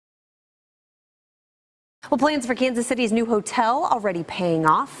Well, plans for Kansas City's new hotel already paying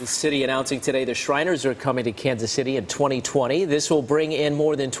off. The city announcing today the Shriners are coming to Kansas City in 2020. This will bring in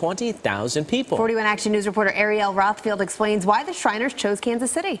more than 20,000 people. 41 Action News reporter Ariel Rothfield explains why the Shriners chose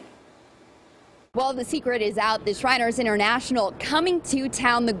Kansas City. Well, the secret is out. The Shriners International coming to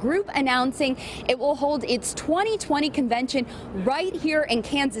town. The group announcing it will hold its 2020 convention right here in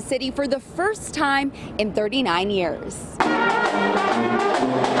Kansas City for the first time in 39 years.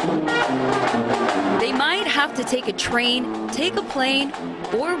 They might have to take a train, take a plane,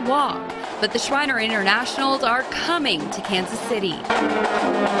 or walk, but the Shriner Internationals are coming to Kansas City.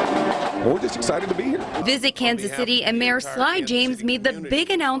 We're just excited to be here. Visit Kansas City, and Mayor Sly James made the big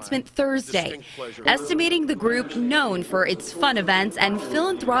announcement Thursday, estimating the group, known for its fun events and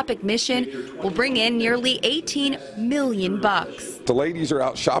philanthropic mission, will bring in nearly $18 million. The ladies are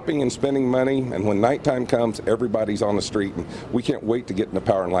out shopping and spending money, and when nighttime comes, everybody's on the street, and we can't wait to get in the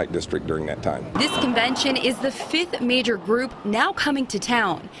Power and Light District during that time. This convention is the 5th major group now coming to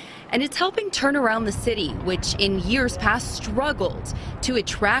town, and it's helping turn around the city, which in years past struggled to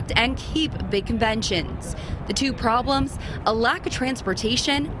attract and keep big conventions. The two problems, a lack of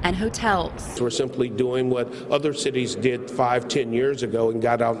transportation and hotels. We're simply doing what other cities did 5-10 years ago and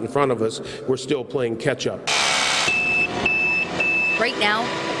got out in front of us. We're still playing catch up. Right now,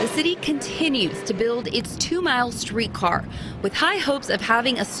 the city continues to build its 2-mile streetcar with high hopes of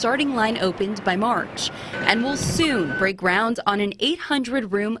having a starting line opened by March, and will soon break ground on an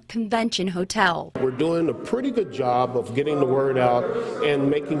 800-room convention hotel. We're doing a pretty good job of getting the word out and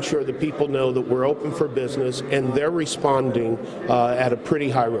making sure that people know that we're open for business, and they're responding at a pretty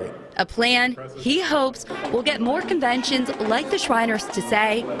high rate. A plan he hopes will get more conventions like the Shriners to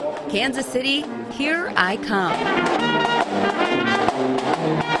say, Kansas City, here I come.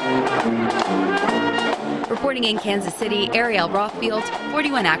 Reporting in Kansas City, Ariel Rothfield,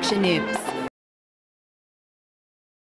 41 Action News.